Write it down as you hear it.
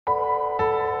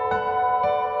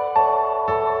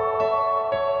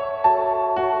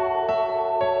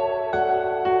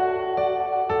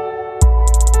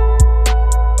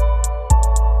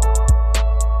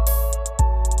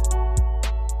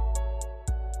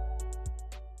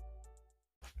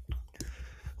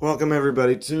Welcome,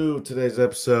 everybody, to today's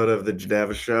episode of the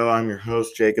Jadava Show. I'm your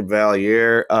host, Jacob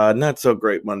Valier. Not so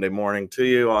great Monday morning to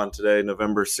you on today,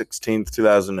 November 16th,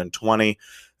 2020.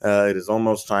 It is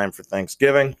almost time for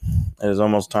Thanksgiving. It is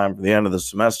almost time for the end of the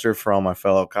semester for all my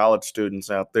fellow college students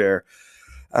out there.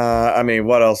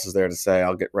 What else is there to say?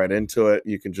 I'll get right into it.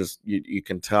 You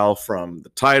can tell from the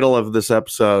title of this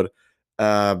episode,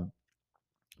 uh,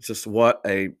 just what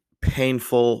a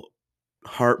painful,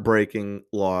 heartbreaking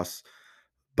loss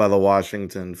by the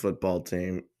Washington football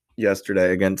team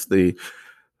yesterday against the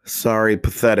sorry,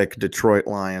 pathetic Detroit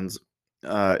Lions.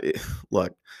 Uh,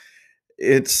 look,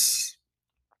 it's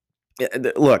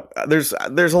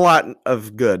there's a lot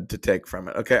of good to take from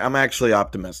it. Okay, I'm actually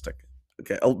optimistic.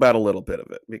 Okay, about a little bit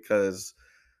of it because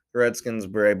the Redskins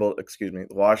were able,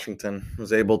 Washington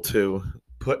was able to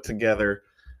put together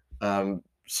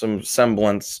some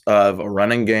semblance of a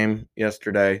running game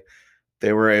yesterday.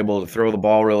 They were able to throw the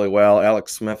ball really well.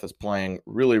 Alex Smith is playing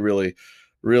really, really,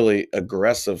 really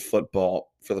aggressive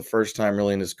football for the first time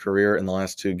really in his career. In the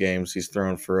last two games, he's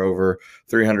thrown for over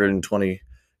 320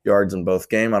 yards in both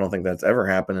games. I don't think that's ever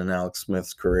happened in Alex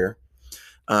Smith's career.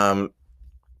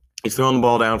 He's throwing the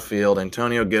ball downfield.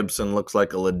 Antonio Gibson looks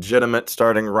like a legitimate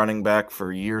starting running back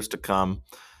for years to come.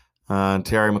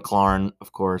 Terry McLaurin,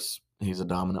 of course, he's a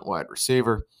dominant wide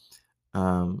receiver.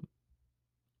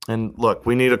 And look,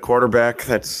 we need a quarterback.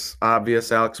 That's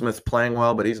obvious. Alex Smith's playing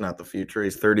well, but he's not the future.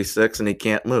 He's 36 and he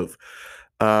can't move.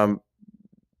 The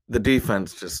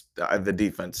defense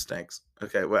stinks.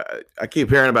 Okay, well, I keep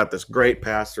hearing about this great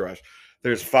pass rush.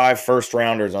 There's 5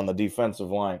 first-rounders on the defensive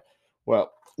line.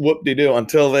 Well, whoop-de-doo.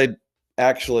 Until they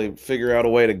actually figure out a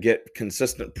way to get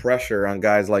consistent pressure on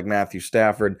guys like Matthew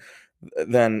Stafford,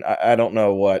 then I don't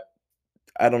know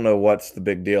what's the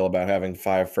big deal about having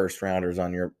 5 first-rounders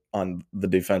on the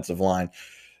defensive line.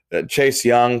 Chase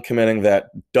Young committing that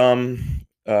dumb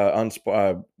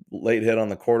late hit on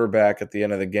the quarterback at the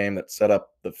end of the game that set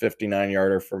up the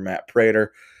 59-yarder for Matt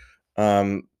Prater.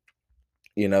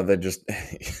 They just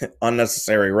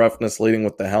unnecessary roughness leading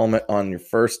with the helmet on your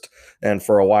first and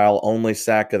for a while only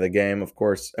sack of the game. Of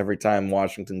course, every time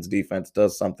Washington's defense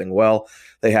does something well,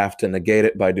 they have to negate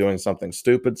it by doing something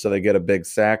stupid, so they get a big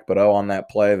sack. But on that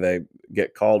play, they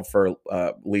get called for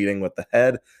leading with the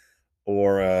head,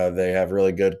 or they have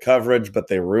really good coverage, but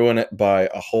they ruin it by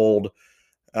a hold.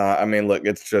 Look,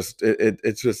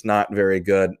 it's just not very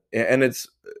good, and it's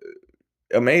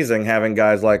amazing having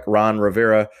guys like Ron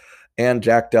Rivera and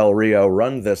Jack Del Rio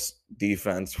run this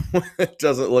defense. It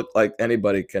doesn't look like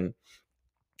anybody can.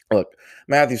 Look,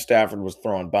 Matthew Stafford was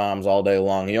throwing bombs all day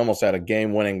long. He almost had a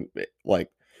game-winning,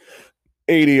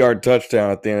 80-yard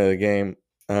touchdown at the end of the game.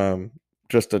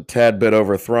 Just a tad bit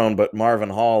overthrown, but Marvin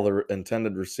Hall, the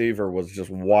intended receiver, was just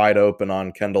wide open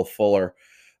on Kendall Fuller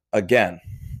again.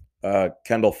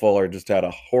 Kendall Fuller just had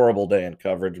a horrible day in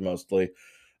coverage mostly.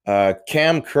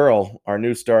 Cam Curl, our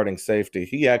new starting safety,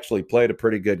 he actually played a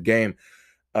pretty good game,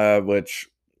 which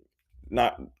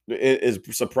is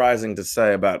surprising to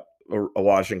say about a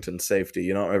Washington safety.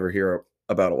 You don't ever hear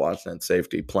about a Washington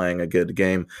safety playing a good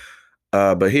game.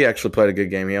 But he actually played a good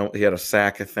game. He had a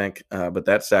sack, I think, but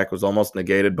that sack was almost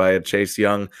negated by a Chase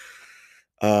Young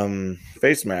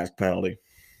face mask penalty.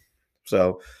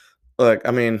 So, look,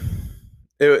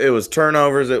 it was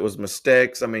turnovers. It was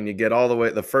mistakes. You get all the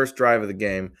way the first drive of the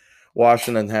game.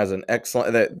 Washington has an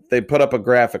excellent – they put up a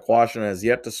graphic. Washington has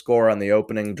yet to score on the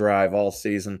opening drive all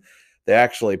season. They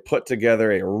actually put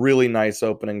together a really nice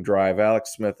opening drive.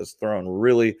 Alex Smith has thrown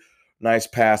really nice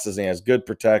passes. He has good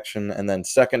protection. And then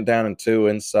 2nd down and 2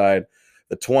 inside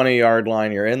the 20-yard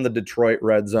line. You're in the Detroit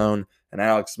red zone. And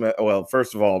Alex Smith – well,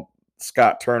 first of all,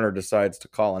 Scott Turner decides to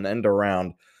call an end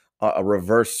around, a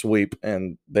reverse sweep,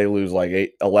 and they lose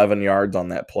 11 yards on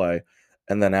that play.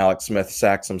 And then Alex Smith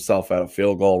sacks himself out of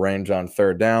field goal range on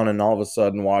 3rd down, and all of a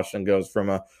sudden Washington goes from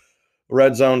a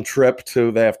red zone trip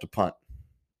to they have to punt.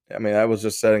 That was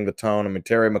just setting the tone.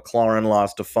 Terry McLaurin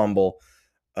lost a fumble.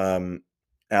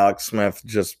 Alex Smith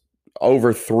just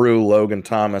overthrew Logan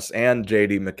Thomas and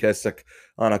J.D. McKissick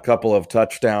on a couple of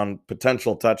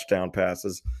potential touchdown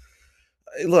passes.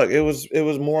 Look, it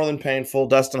was more than painful.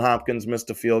 Dustin Hopkins missed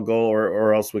a field goal,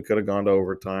 or else we could have gone to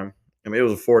overtime. It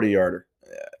was a 40-yarder.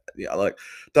 Yeah,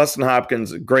 Dustin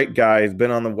Hopkins, great guy. He's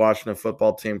been on the Washington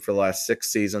football team for the last 6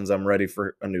 seasons. I'm ready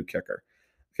for a new kicker.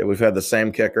 Okay, we've had the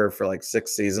same kicker for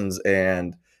 6 seasons,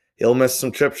 and he'll miss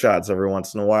some chip shots every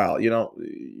once in a while.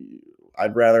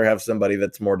 I'd rather have somebody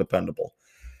that's more dependable.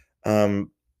 But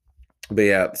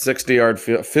yeah,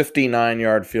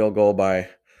 59-yard field goal by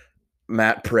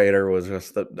Matt Prater was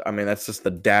just that's just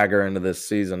the dagger into this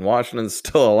season. Washington's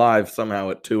still alive somehow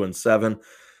at 2-7.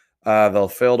 They'll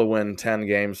fail to win 10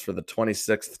 games for the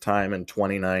 26th time in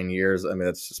 29 years. I mean,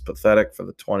 it's just pathetic. For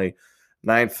the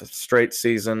 29th straight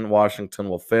season, Washington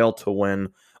will fail to win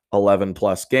 11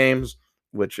 plus games,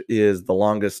 which is the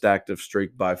longest active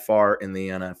streak by far in the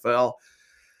NFL.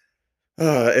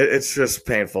 It's just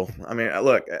painful. I mean,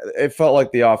 look, it felt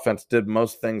like the offense did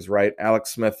most things right.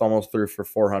 Alex Smith almost threw for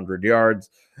 400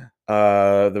 yards.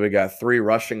 Then we got 3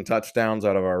 rushing touchdowns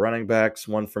out of our running backs,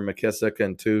 1 for McKissick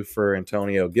and 2 for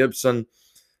Antonio Gibson.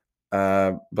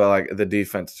 But like the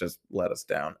defense just let us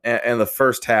down. And the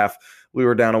first half, we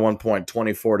were down at one point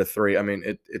 24-3. I mean,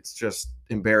 it's just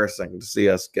embarrassing to see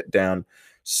us get down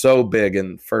so big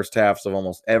in first halves of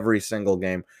almost every single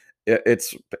game.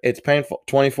 It's painful.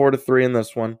 24-3 in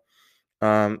this one.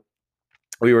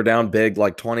 We were down big,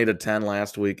 like 20-10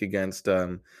 last week against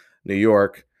New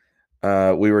York.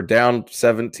 We were down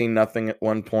 17-0 at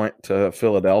one point to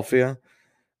Philadelphia.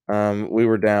 We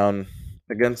were down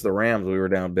against the Rams. We were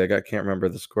down big. I can't remember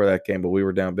the score of that game, but we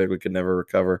were down big. We could never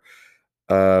recover.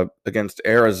 Against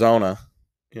Arizona,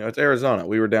 it's Arizona.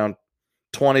 We were down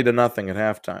 20-0 at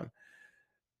halftime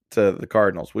to the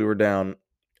Cardinals. We were down,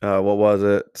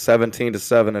 17-7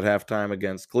 at halftime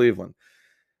against Cleveland.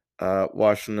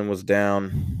 Washington was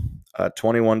down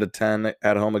 21-10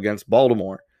 at home against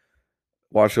Baltimore.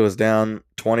 Washington was down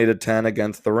 20-10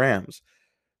 against the Rams.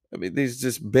 I mean, these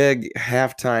just big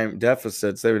halftime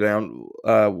deficits. They were down.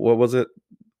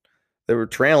 They were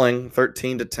trailing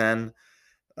 13-10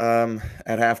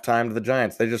 at halftime to the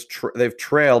Giants. They've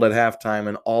trailed at halftime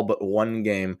in all but one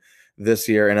game this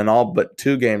year, and in all but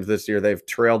 2 games this year, they've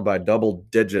trailed by double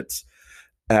digits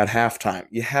at halftime.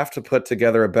 You have to put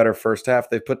together a better first half.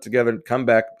 They put together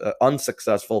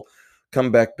unsuccessful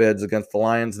comeback bids against the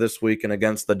Lions this week and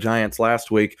against the Giants last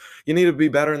week. You need to be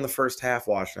better in the first half,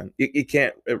 Washington. You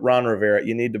can't, Ron Rivera,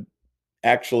 you need to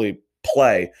actually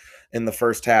play in the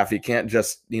first half. You can't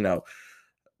just,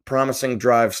 promising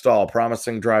drive stall.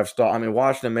 I mean,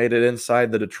 Washington made it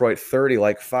inside the Detroit 30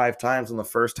 like 5 times in the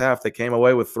first half. They came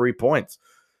away with 3 points.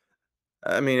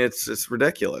 I mean, it's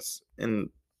ridiculous. And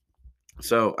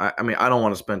so, I mean, I don't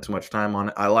want to spend too much time on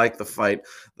it. I like the fight.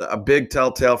 A big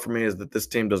telltale for me is that this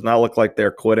team does not look like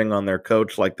they're quitting on their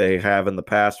coach like they have in the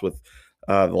past with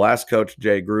the last coach,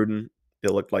 Jay Gruden.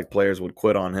 It looked like players would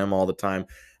quit on him all the time.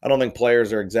 I don't think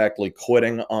players are exactly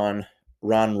quitting on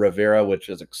Ron Rivera, which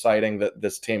is exciting that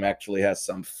this team actually has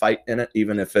some fight in it,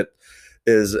 even if it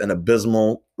is an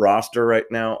abysmal roster right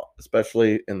now,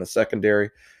 especially in the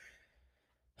secondary.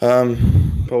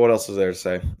 But what else is there to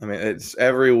say? I mean, it's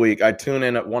every week. I tune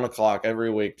in at 1:00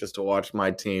 every week just to watch my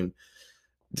team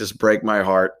just break my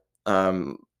heart.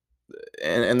 And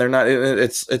they're not.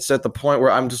 It's at the point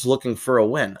where I'm just looking for a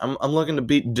win. I'm looking to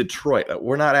beat Detroit.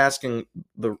 We're not asking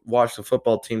the Washington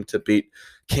football team to beat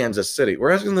Kansas City.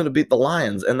 We're asking them to beat the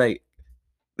Lions, and they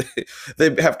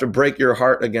have to break your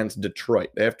heart against Detroit.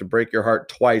 They have to break your heart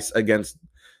twice against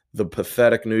the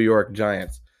pathetic New York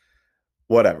Giants.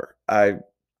 Whatever.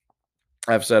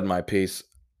 I've said my piece.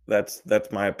 That's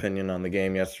my opinion on the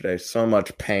game yesterday. So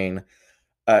much pain.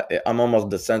 I'm almost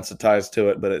desensitized to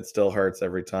it, but it still hurts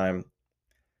every time.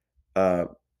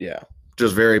 Yeah,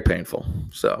 just very painful.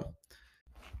 So,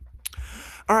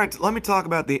 all right, let me talk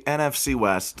about the NFC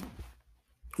West,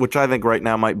 which I think right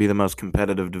now might be the most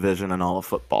competitive division in all of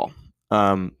football.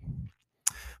 A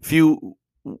few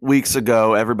weeks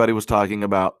ago, everybody was talking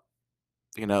about,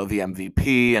 the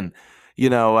MVP, and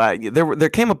there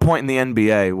came a point in the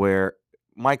NBA where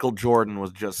Michael Jordan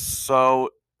was just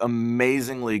so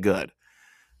amazingly good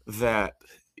that,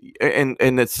 and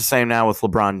it's the same now with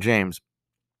LeBron James,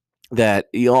 that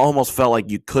you almost felt like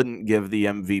you couldn't give the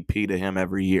MVP to him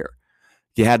every year.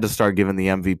 You had to start giving the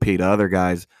MVP to other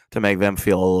guys to make them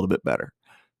feel a little bit better.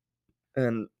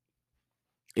 And,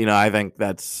 I think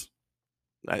that's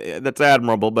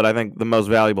admirable, but I think the most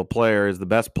valuable player is the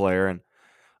best player. And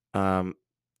I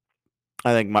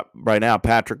think right now,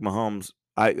 Patrick Mahomes,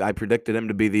 I predicted him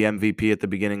to be the MVP at the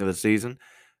beginning of the season.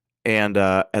 And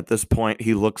at this point,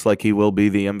 he looks like he will be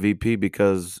the MVP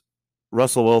because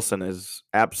Russell Wilson is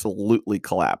absolutely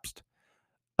collapsed.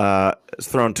 Has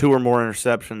thrown 2 or more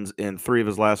interceptions in 3 of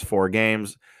his last 4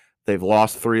 games. They've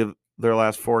lost 3 of their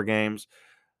last 4 games.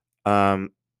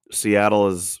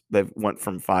 Seattle they've went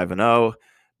from 5-0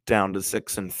 down to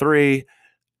 6-3,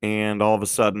 and all of a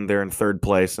sudden they're in 3rd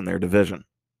place in their division.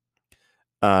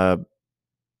 And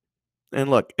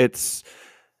look, it's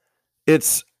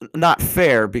not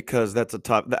fair because that's a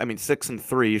tough. I mean,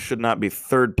 6-3, you should not be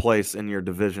 3rd place in your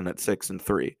division at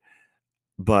 6-3.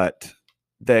 But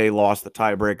they lost the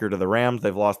tiebreaker to the Rams.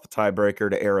 They've lost the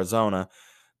tiebreaker to Arizona.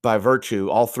 by virtue,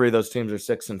 all three of those teams are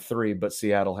 6-3, but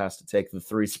Seattle has to take the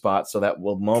 3 spot, so that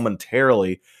will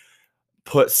momentarily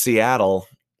put Seattle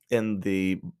in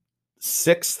the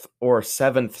 6th or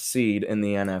 7th seed in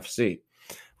the NFC,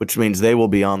 which means they will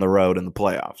be on the road in the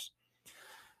playoffs.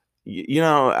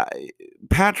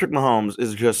 Patrick Mahomes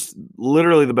is just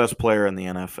literally the best player in the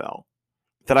NFL.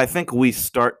 That I think we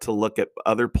start to look at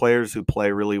other players who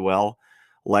play really well,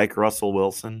 like Russell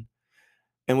Wilson,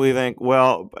 and we think,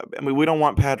 well, we don't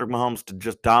want Patrick Mahomes to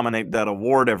just dominate that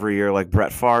award every year like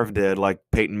Brett Favre did, like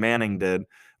Peyton Manning did,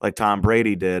 like Tom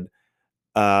Brady did.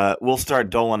 We'll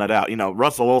start doling it out.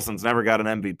 Russell Wilson's never got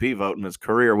an MVP vote in his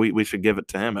career. We should give it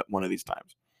to him at one of these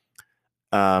times.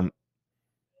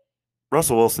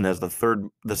 Russell Wilson has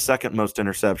the second most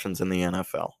interceptions in the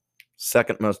NFL,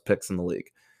 second most picks in the league.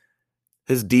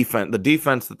 His defense, the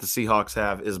defense that the Seahawks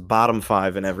have, is bottom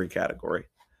 5 in every category.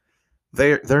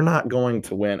 They're not going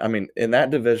to win. I mean, in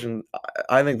that division,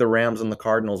 I think the Rams and the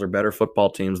Cardinals are better football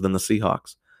teams than the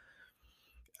Seahawks.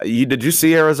 Did you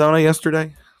see Arizona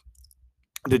yesterday?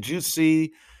 Did you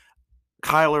see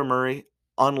Kyler Murray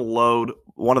unload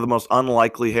one of the most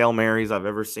unlikely Hail Marys I've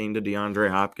ever seen to DeAndre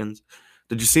Hopkins?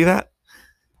 Did you see that?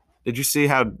 Did you see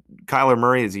how Kyler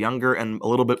Murray is younger and a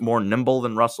little bit more nimble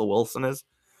than Russell Wilson is?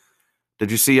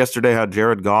 Did you see yesterday how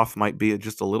Jared Goff might be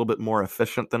just a little bit more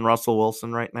efficient than Russell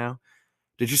Wilson right now?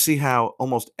 Did you see how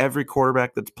almost every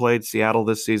quarterback that's played Seattle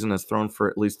this season has thrown for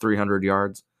at least 300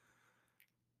 yards?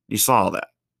 You saw that.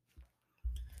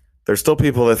 There's still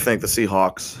people that think the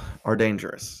Seahawks are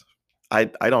dangerous. I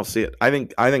don't see it. I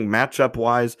think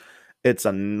matchup-wise, it's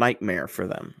a nightmare for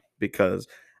them because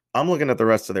I'm looking at the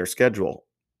rest of their schedule,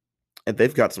 and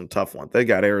they've got some tough ones. They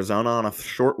got Arizona on a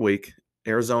short week.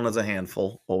 Arizona's a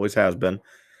handful, always has been.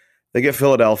 They get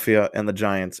Philadelphia and the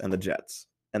Giants and the Jets,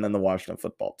 and then the Washington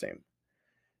football team.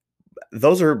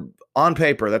 Those are, on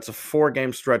paper, that's a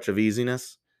 4-game stretch of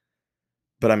easiness.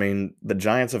 But, I mean, the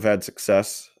Giants have had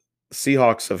success.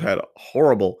 Seahawks have had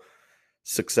horrible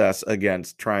success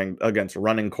against running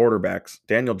quarterbacks.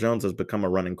 Daniel Jones has become a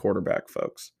running quarterback,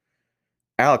 folks.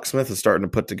 Alex Smith is starting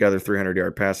to put together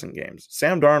 300-yard passing games.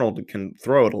 Sam Darnold can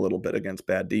throw it a little bit against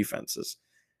bad defenses.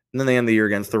 And then they end the year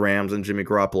against the Rams, and Jimmy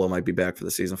Garoppolo might be back for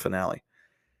the season finale.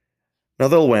 Now,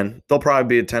 they'll win. They'll probably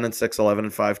be a 10-6,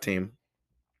 11-5 team.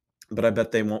 But I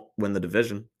bet they won't win the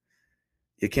division.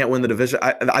 You can't win the division.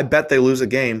 I bet they lose a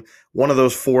game, one of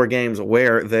those 4 games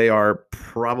where they are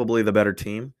probably the better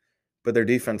team, but their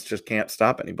defense just can't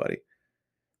stop anybody.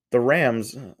 The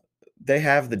Rams, they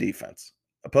have the defense.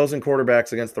 Opposing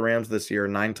quarterbacks against the Rams this year,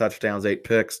 9 touchdowns, 8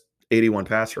 picks, 81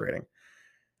 passer rating.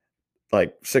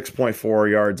 Like 6.4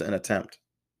 yards an attempt.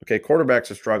 Okay, quarterbacks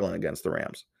are struggling against the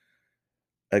Rams.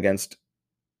 Against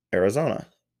Arizona.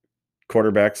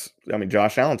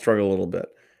 Josh Allen struggled a little bit.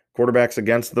 Quarterbacks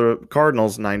against the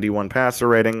Cardinals, 91 passer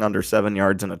rating, under 7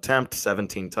 yards an attempt,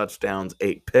 17 touchdowns,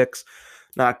 8 picks.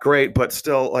 Not great, but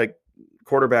still,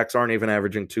 quarterbacks aren't even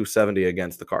averaging 270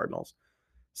 against the Cardinals.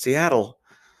 Seattle,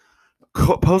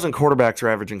 opposing quarterbacks are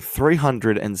averaging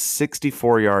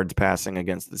 364 yards passing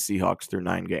against the Seahawks through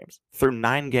 9 games.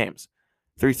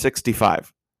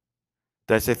 365.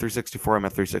 Did I say 364? I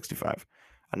meant 365.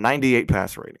 A 98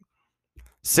 passer rating.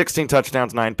 16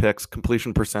 touchdowns, 9 picks,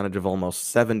 completion percentage of almost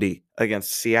 70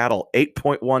 against Seattle,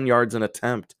 8.1 yards an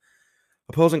attempt.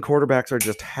 Opposing quarterbacks are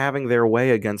just having their way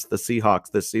against the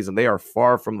Seahawks this season. They are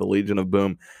far from the Legion of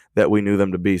Boom that we knew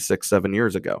them to be 6-7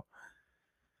 years ago.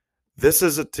 This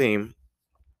is a team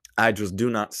I just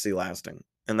do not see lasting,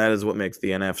 and that is what makes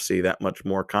the NFC that much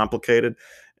more complicated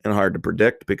and hard to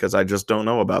predict because I just don't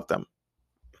know about them.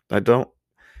 I don't.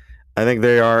 I think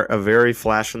they are a very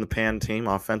flash-in-the-pan team.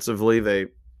 Offensively, they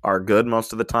are good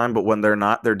most of the time, but when they're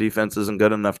not, their defense isn't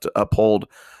good enough to uphold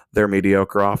their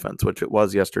mediocre offense, which it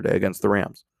was yesterday against the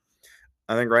Rams.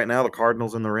 I think right now the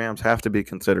Cardinals and the Rams have to be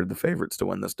considered the favorites to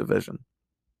win this division.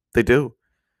 They do.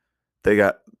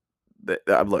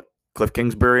 Look, Cliff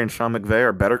Kingsbury and Sean McVay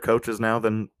are better coaches now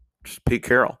than Pete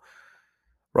Carroll.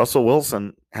 Russell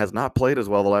Wilson has not played as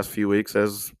well the last few weeks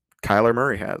as Kyler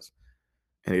Murray has.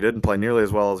 And he didn't play nearly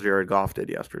as well as Jared Goff did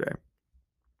yesterday.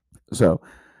 So,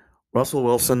 Russell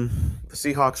Wilson, the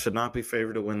Seahawks should not be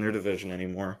favored to win their division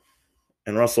anymore.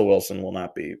 And Russell Wilson will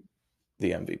not be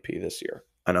the MVP this year.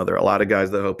 I know there are a lot of guys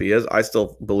that hope he is. I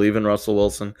still believe in Russell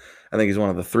Wilson. I think he's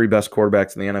one of the 3 best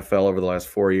quarterbacks in the NFL over the last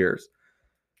 4 years.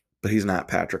 But he's not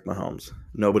Patrick Mahomes.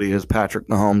 Nobody is Patrick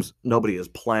Mahomes. Nobody is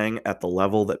playing at the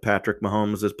level that Patrick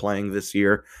Mahomes is playing this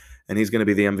year. And he's going to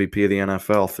be the MVP of the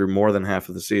NFL through more than half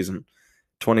of the season.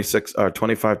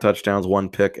 25 touchdowns, 1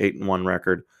 pick, 8-1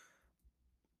 record.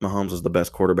 Mahomes is the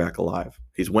best quarterback alive.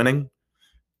 He's winning,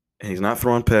 and he's not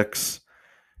throwing picks.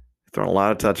 Throwing a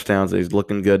lot of touchdowns. He's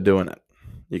looking good doing it.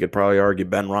 You could probably argue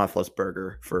Ben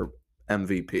Roethlisberger for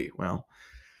MVP. Well,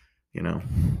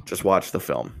 just watch the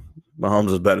film.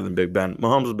 Mahomes is better than Big Ben.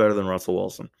 Mahomes is better than Russell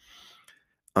Wilson.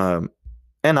 And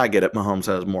I get it. Mahomes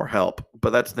has more help,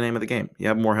 but that's the name of the game. You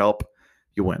have more help,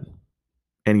 you win,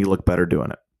 and you look better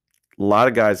doing it. Not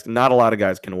a lot of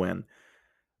guys can win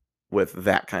with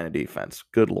that kind of defense.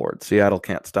 Good Lord. Seattle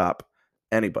can't stop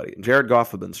anybody. Jared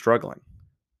Goff had been struggling.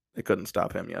 They couldn't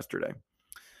stop him yesterday.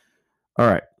 All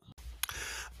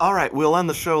right. We'll end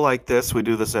the show like this. We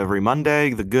do this every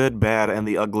Monday. The good, bad, and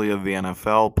the ugly of the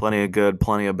NFL. Plenty of good,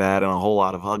 plenty of bad, and a whole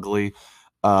lot of ugly.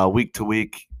 Week to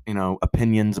week,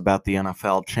 opinions about the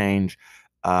NFL change.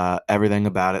 Everything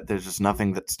about it. There's just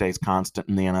nothing that stays constant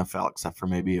in the NFL except for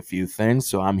maybe a few things.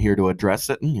 So I'm here to address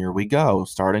it, and here we go.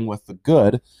 Starting with the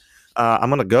good. I'm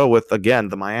going to go with, again,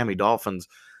 the Miami Dolphins.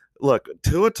 Look,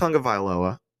 Tua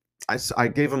Tagovailoa, I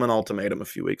gave him an ultimatum a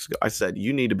few weeks ago. I said,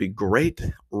 you need to be great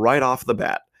right off the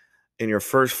bat. In your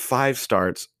first 5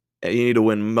 starts, you need to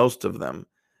win most of them,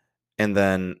 and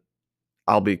then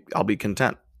I'll be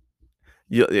content.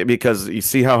 Because you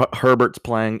see how Herbert's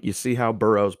playing, you see how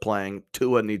Burrow's playing.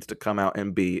 Tua needs to come out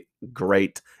and be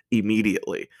great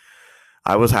immediately.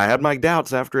 I had my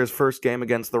doubts after his first game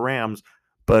against the Rams,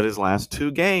 but his last 2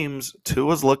 games,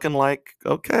 Tua's looking like,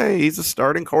 okay, he's a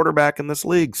starting quarterback in this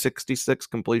league. 66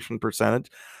 completion percentage.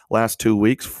 Last 2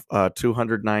 weeks,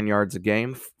 209 yards a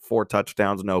game, 4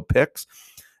 touchdowns, no picks,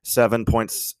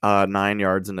 7.9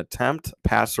 yards an attempt,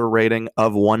 passer rating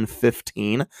of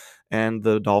 115, and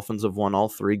the Dolphins have won all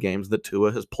 3 games that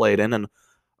Tua has played in. And,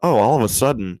 all of a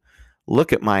sudden,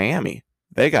 look at Miami.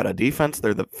 They got a defense.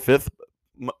 They're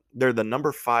the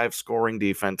number 5 scoring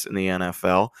defense in the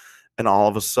NFL. And all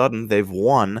of a sudden, they've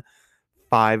won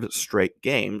 5 straight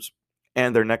games.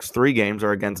 And their next 3 games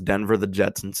are against Denver, the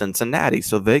Jets, and Cincinnati.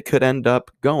 So they could end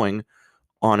up going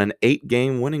on an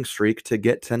 8-game winning streak to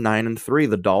get to 9-3.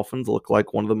 The Dolphins look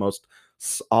like one of the most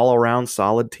all-around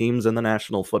solid teams in the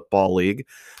National Football League.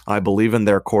 I believe in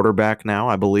their quarterback now.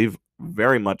 I believe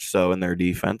very much so in their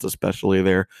defense, especially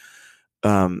their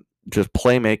just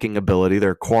playmaking ability.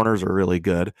 Their corners are really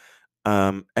good.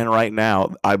 And right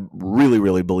now, I really,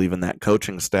 really believe in that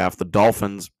coaching staff. The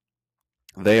Dolphins,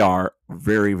 they are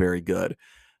very, very good.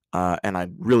 And I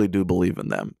really do believe in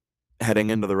them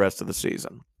heading into the rest of the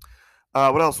season.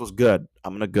 What else was good?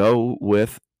 I'm going to go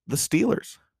with the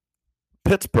Steelers.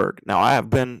 Pittsburgh. Now, I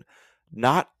have been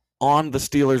not on the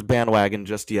Steelers bandwagon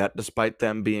just yet, despite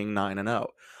them being 9-0.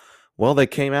 Well, they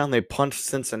came out and they punched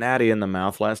Cincinnati in the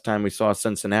mouth. Last time we saw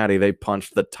Cincinnati, they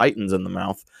punched the Titans in the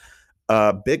mouth.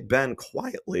 Big Ben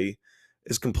quietly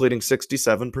is completing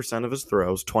 67% of his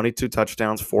throws, 22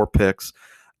 touchdowns, 4 picks,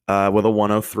 with a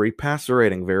 103 passer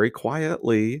rating. Very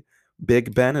quietly,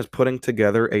 Big Ben is putting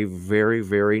together a very,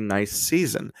 very nice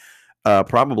season.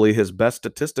 Probably his best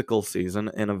statistical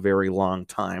season in a very long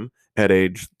time at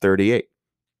age 38.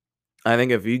 I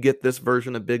think if you get this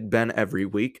version of Big Ben every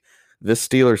week, this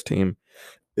Steelers team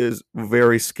is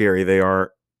very scary. They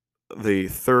are the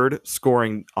 3rd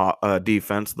scoring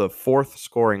defense, the 4th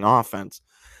scoring offense,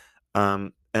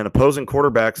 and opposing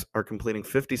quarterbacks are completing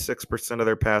 56% of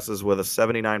their passes with a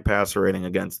 79 passer rating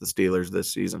against the Steelers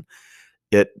this season.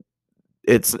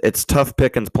 It's tough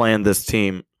pickings playing this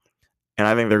team, and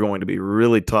I think they're going to be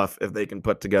really tough if they can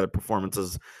put together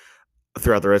performances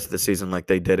throughout the rest of the season like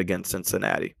they did against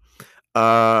Cincinnati.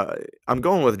 I'm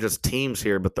going with just teams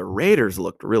here, but the Raiders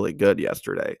looked really good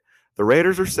yesterday. The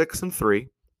Raiders are 6-3.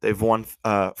 They've won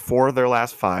 4 of their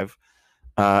last 5,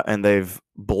 and they've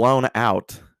blown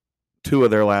out 2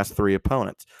 of their last 3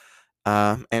 opponents.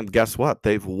 And guess what?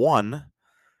 They've won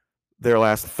their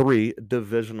last 3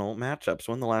 divisional matchups.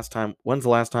 When's the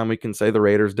last time we can say the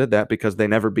Raiders did that? Because they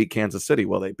never beat Kansas City.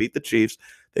 Well, they beat the Chiefs,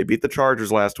 they beat the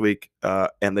Chargers last week,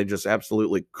 and they just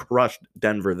absolutely crushed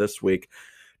Denver this week.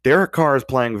 Derek Carr is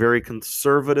playing very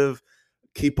conservative,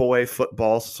 keep-away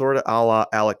football, sort of a la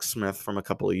Alex Smith from a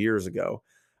couple of years ago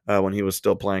when he was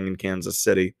still playing in Kansas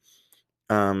City.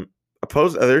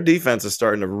 Their defense is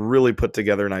starting to really put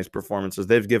together nice performances.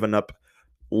 They've given up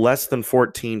less than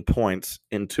 14 points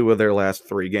in 2 of their last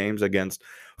 3 games against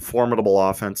formidable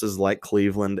offenses like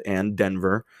Cleveland and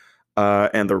Denver.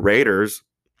 And the Raiders,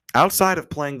 outside of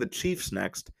playing the Chiefs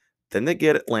next, then they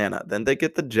get Atlanta, then they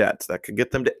get the Jets. That could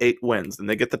get them to 8 wins. Then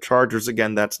they get the Chargers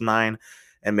again, that's 9.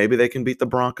 And maybe they can beat the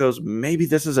Broncos. Maybe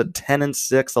this is a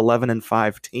 10-6,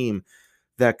 11-5 team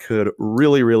that could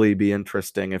really, really be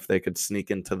interesting if they could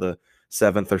sneak into the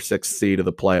 7th or 6th seed of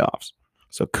the playoffs.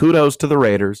 So kudos to the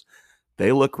Raiders.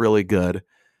 They look really good.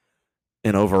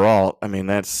 And overall, I mean,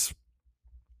 that's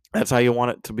how you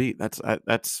want it to be.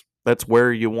 That's That's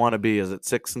where you want to be. Is at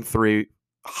 6-3.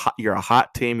 You're a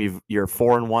hot team. You're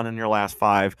 4-1 in your last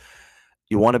 5.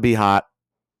 You want to be hot.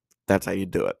 That's how you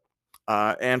do it.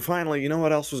 And finally, you know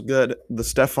what else was good? The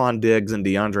Stephon Diggs and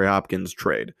DeAndre Hopkins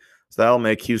trade. So that'll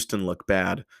make Houston look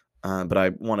bad. But I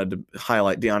wanted to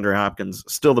highlight DeAndre Hopkins,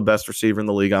 still the best receiver in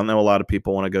the league. I know a lot of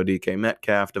people want to go DK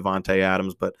Metcalf, Devontae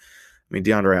Adams, but I mean,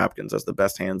 DeAndre Hopkins has the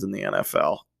best hands in the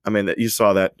NFL. I mean, you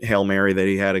saw that Hail Mary that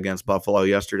he had against Buffalo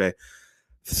yesterday.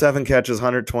 7 catches,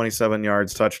 127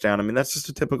 yards, touchdown. I mean, that's just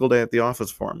a typical day at the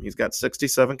office for him. He's got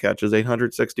 67 catches,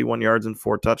 861 yards, and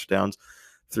 4 touchdowns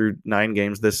through 9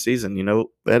 games this season. You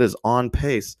know, that is on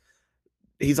pace.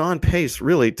 He's on pace,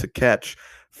 really, to catch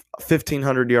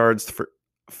 1,500 yards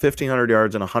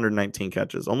and 119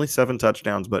 catches. Only 7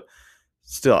 touchdowns, but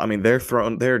still, I mean, they're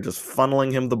just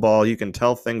funneling him the ball. You can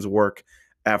tell things work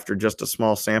after just a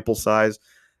small sample size.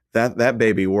 That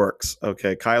baby works.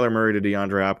 Okay, Kyler Murray to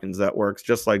DeAndre Hopkins, that works.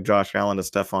 Just like Josh Allen to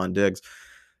Stephon Diggs.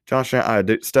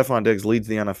 Stephon Diggs leads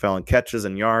the NFL in catches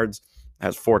and yards,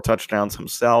 has 4 touchdowns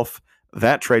himself.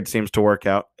 That trade seems to work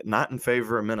out, not in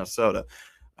favor of Minnesota.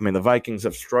 I mean, the Vikings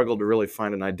have struggled to really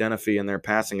find an identity in their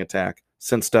passing attack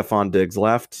since Stephon Diggs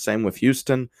left. Same with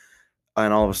Houston.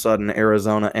 And all of a sudden,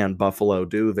 Arizona and Buffalo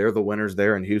do. They're the winners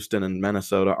there, and Houston and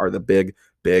Minnesota are the big,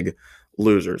 big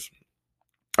losers.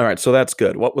 All right, so that's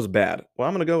good. What was bad? Well,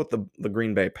 I'm going to go with the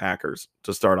Green Bay Packers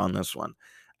to start on this one.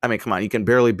 I mean, come on, you can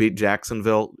barely beat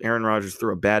Jacksonville. Aaron Rodgers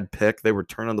threw a bad pick. They were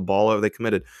turning the ball over. They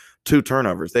committed 2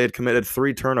 turnovers. They had committed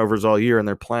 3 turnovers all year, and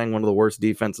they're playing one of the worst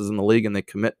defenses in the league, and they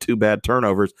commit 2 bad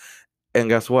turnovers. And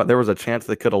guess what? There was a chance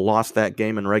they could have lost that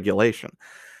game in regulation.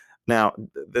 Now,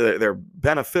 they're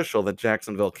beneficial that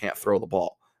Jacksonville can't throw the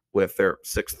ball with their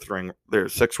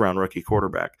 6th-round rookie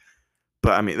quarterback.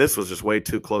 But, I mean, this was just way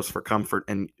too close for comfort.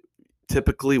 And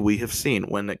typically we have seen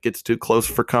when it gets too close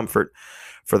for comfort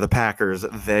for the Packers,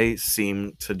 they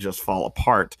seem to just fall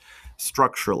apart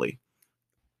structurally.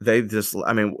 They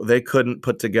couldn't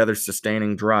put together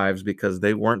sustaining drives because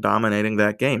they weren't dominating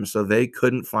that game. So they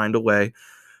couldn't find a way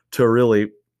to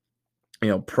really,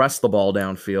 press the ball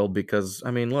downfield because, I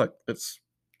mean, look, it's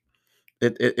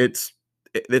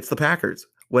the Packers.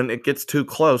 When it gets too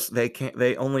close, they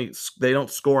don't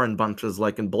score in bunches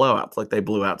like in blowouts, like they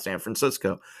blew out San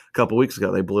Francisco a couple weeks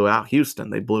ago. They blew out Houston.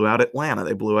 They blew out Atlanta.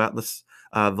 They blew out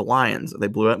the Lions. They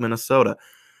blew out Minnesota.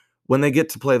 When they get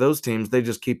to play those teams, they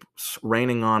just keep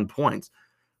raining on points.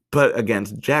 But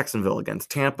against Jacksonville, against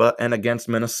Tampa, and against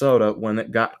Minnesota, when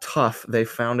it got tough, they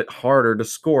found it harder to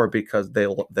score because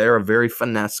they're a very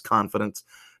finesse, confidence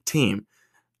team.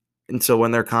 And so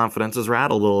when their confidence is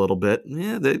rattled a little bit,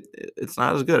 it's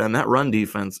not as good. And that run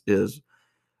defense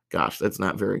that's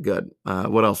not very good.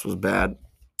 What else was bad?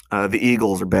 The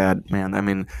Eagles are bad, man. I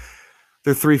mean,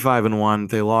 they're 3-5-1.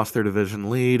 They lost their division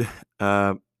lead.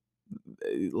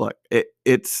 Look,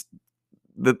 it's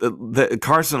the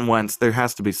Carson Wentz. There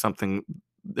has to be something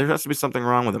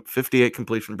wrong with him. 58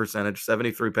 completion percentage,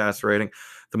 73 pass rating,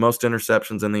 the most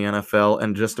interceptions in the NFL,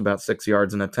 and just about 6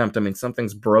 yards an attempt. I mean,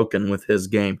 something's broken with his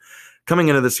game. Coming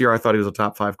into this year, I thought he was a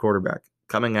top 5 quarterback.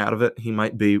 Coming out of it, he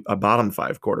might be a bottom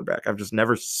 5 quarterback. I've just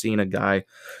never seen a guy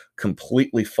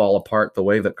completely fall apart the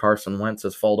way that Carson Wentz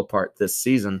has fallen apart this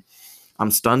season.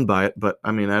 I'm stunned by it, but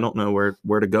I mean, I don't know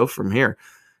where to go from here.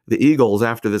 The Eagles,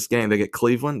 after this game, they get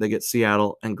Cleveland, they get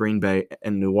Seattle, and Green Bay,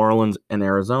 and New Orleans, and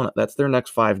Arizona. That's their next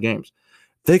 5 games.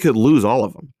 They could lose all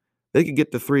of them. They could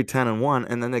get to 3-10-1,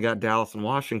 and then they got Dallas and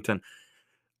Washington.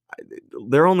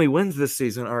 Their only wins this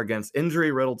season are against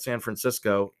injury-riddled San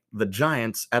Francisco, the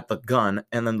Giants at the gun,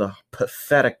 and then the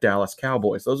pathetic Dallas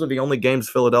Cowboys. Those are the only games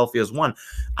Philadelphia's won.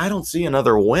 I don't see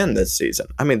another win this season.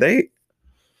 I mean,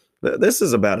 this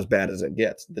is about as bad as it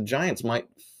gets. The Giants might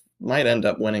end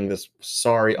up winning this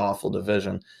sorry, awful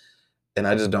division, and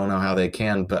I just don't know how they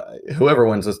can. But whoever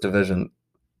wins this division,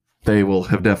 they will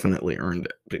have definitely earned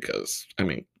it because, I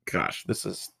mean, gosh, this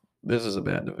is a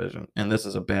bad division, and this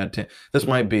is a bad team. This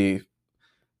might be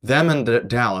them and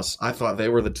Dallas. I thought they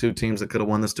were the 2 teams that could have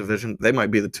won this division. They might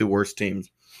be the 2 worst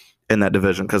teams in that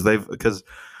division because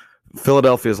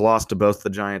Philadelphia's lost to both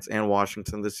the Giants and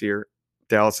Washington this year.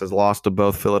 Dallas has lost to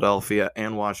both Philadelphia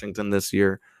and Washington this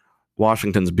year.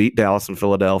 Washington's beat Dallas and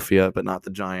Philadelphia, but not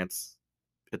the Giants.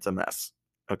 It's a mess.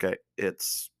 Okay,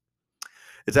 it's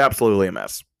absolutely a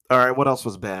mess. All right, what else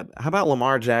was bad? How about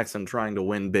Lamar Jackson trying to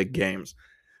win big games?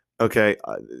 Okay,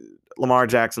 Lamar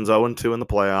Jackson's 0-2 in the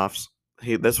playoffs.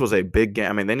 This was a big game.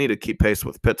 I mean, they need to keep pace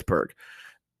with Pittsburgh.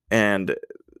 And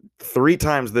 3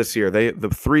 times this year, the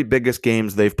 3 biggest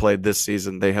games they've played this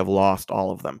season, they have lost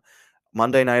all of them.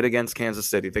 Monday night against Kansas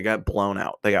City, they got blown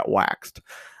out. They got waxed.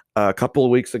 A couple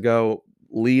of weeks ago,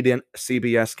 lead in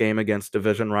CBS game against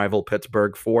division rival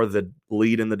Pittsburgh for the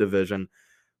lead in the division.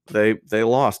 They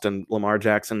lost, and Lamar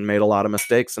Jackson made a lot of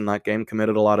mistakes in that game,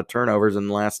 committed a lot of turnovers, and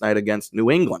last night against New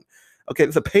England. Okay,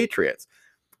 the Patriots,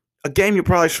 a game you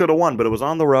probably should have won, but it was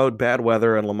on the road, bad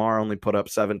weather, and Lamar only put up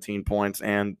 17 points,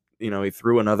 and he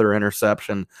threw another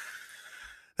interception.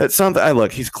 It's something.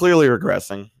 Look, he's clearly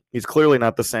regressing. He's clearly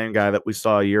not the same guy that we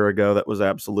saw a year ago that was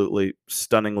absolutely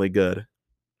stunningly good.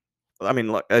 I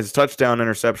mean, look, his touchdown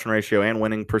interception ratio and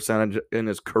winning percentage in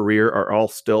his career are all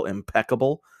still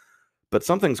impeccable, but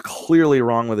something's clearly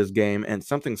wrong with his game, and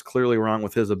something's clearly wrong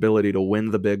with his ability to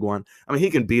win the big one. I mean, he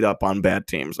can beat up on bad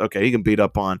teams. Okay, he can beat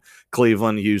up on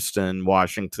Cleveland, Houston,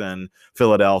 Washington,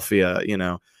 Philadelphia.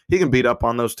 He can beat up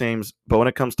on those teams, but when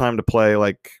it comes time to play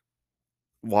like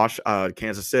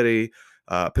Kansas City,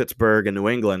 Pittsburgh, and New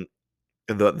England,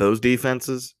 those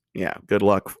defenses, yeah, good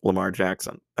luck, Lamar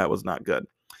Jackson. That was not good.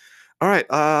 All right,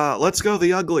 let's go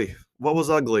the ugly. What was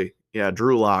ugly? Yeah,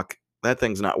 Drew Lock. That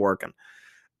thing's not working.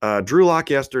 Drew Lock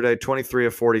yesterday, 23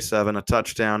 of 47, a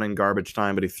touchdown in garbage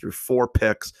time, but he threw 4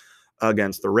 picks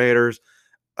against the Raiders.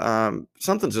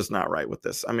 Something's just not right with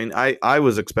this. I mean, I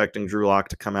was expecting Drew Lock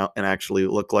to come out and actually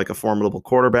look like a formidable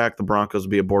quarterback. The Broncos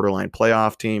would be a borderline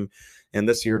playoff team. And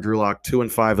this year, Drew Lock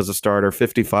 2-5 as a starter,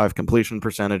 55 completion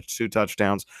percentage, 7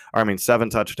 touchdowns, 10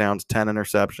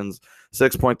 interceptions,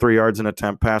 6.3 yards an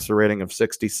attempt, passer rating of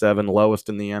 67, lowest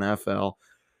in the NFL.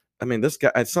 I mean, this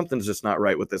guy, something's just not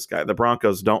right with this guy. The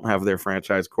Broncos don't have their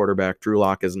franchise quarterback. Drew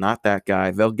Lock is not that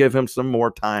guy. They'll give him some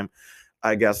more time,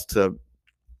 I guess, to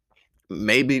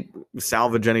maybe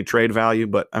salvage any trade value.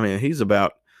 But, I mean, he's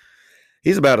about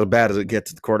as bad as it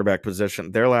gets at the quarterback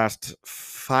position. Their last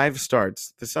 5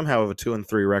 starts, they somehow have a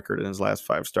 2-3 record in his last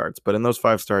 5 starts. But in those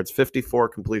 5 starts, 54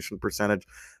 completion percentage,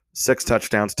 6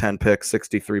 touchdowns, 10 picks,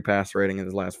 63 pass rating in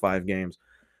his last 5 games.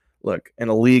 Look, in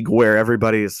a league where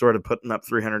everybody is sort of putting up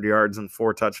 300 yards and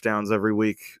 4 touchdowns every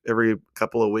week, every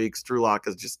couple of weeks, Drew Lock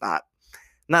is just not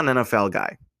an NFL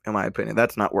guy, in my opinion.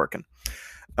 That's not working.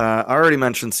 I already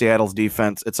mentioned Seattle's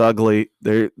defense. It's ugly.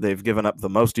 They've given up the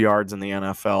most yards in the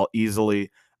NFL, easily.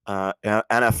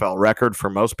 NFL record for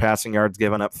most passing yards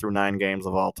given up through 9 games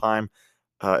of all time.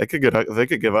 They could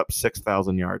give up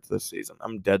 6,000 yards this season.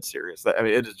 I'm dead serious. I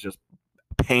mean, it is just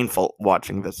painful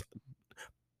watching this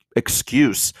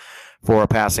excuse for a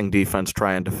passing defense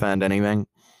try and defend anything.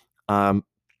 But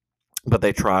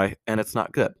they try, and it's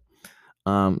not good.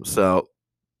 So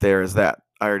there's that.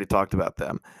 I already talked about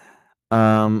them.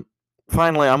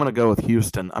 Finally, I'm going to go with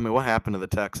Houston. I mean, what happened to the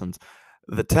Texans?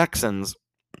 The Texans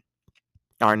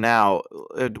are now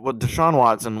Deshaun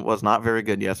Watson was not very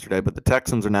good yesterday, but the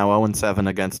Texans are now 0-7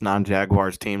 against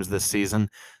non-Jaguars teams this season.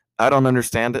 I don't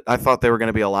understand it. I thought they were going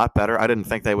to be a lot better. I didn't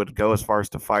think they would go as far as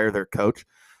to fire their coach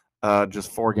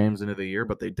just 4 games into the year,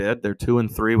 but they did. They're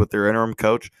 2-3 with their interim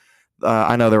coach.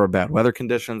 I know there were bad weather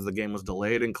conditions. The game was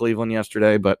delayed in Cleveland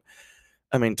yesterday, but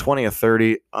I mean, 20 of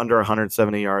 30, under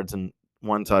 170 yards and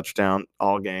 1 touchdown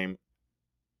all game.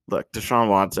 Look, Deshaun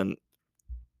Watson,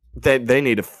 they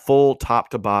need a full top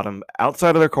to bottom,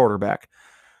 outside of their quarterback,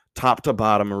 top to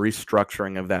bottom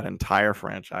restructuring of that entire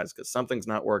franchise because something's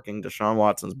not working. Deshaun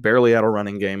Watson's barely had a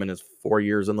running game in his 4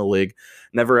 years in the league,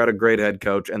 never had a great head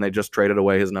coach, and they just traded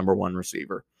away his number 1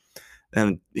 receiver.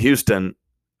 And Houston,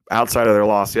 outside of their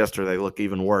loss yesterday, look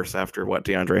even worse after what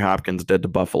DeAndre Hopkins did to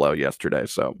Buffalo yesterday.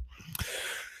 So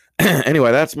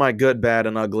anyway, that's my good, bad,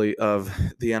 and ugly of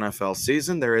the NFL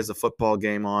season. There is a football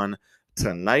game on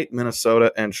tonight,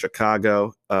 Minnesota and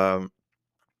Chicago.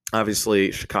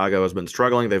 Obviously, Chicago has been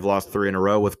struggling. They've lost 3 in a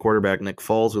row with quarterback Nick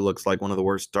Foles, who looks like one of the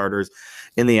worst starters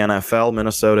in the NFL.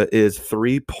 Minnesota is a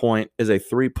 3-point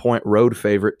road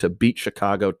favorite to beat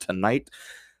Chicago tonight.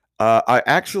 I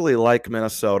actually like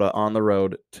Minnesota on the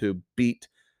road to beat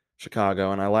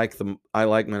Chicago, and I like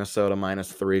Minnesota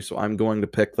 -3, so I'm going to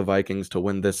pick the Vikings to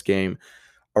win this game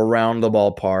around the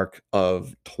ballpark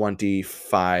of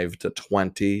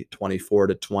 25-20,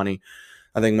 24-20.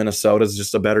 I think Minnesota is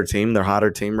just a better team. They're a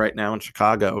hotter team right now, and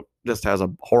Chicago just has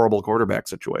a horrible quarterback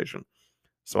situation.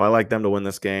 So I like them to win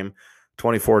this game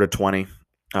 24-20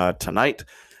 tonight.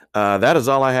 That is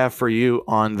all I have for you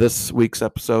on this week's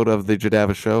episode of the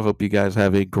Jadava Show. Hope you guys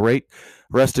have a great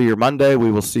rest of your Monday. We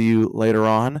will see you later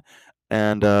on.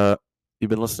 And you've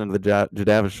been listening to the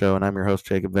Jadava Show, and I'm your host,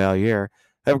 Jacob Valier.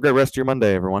 Have a great rest of your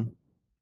Monday, everyone.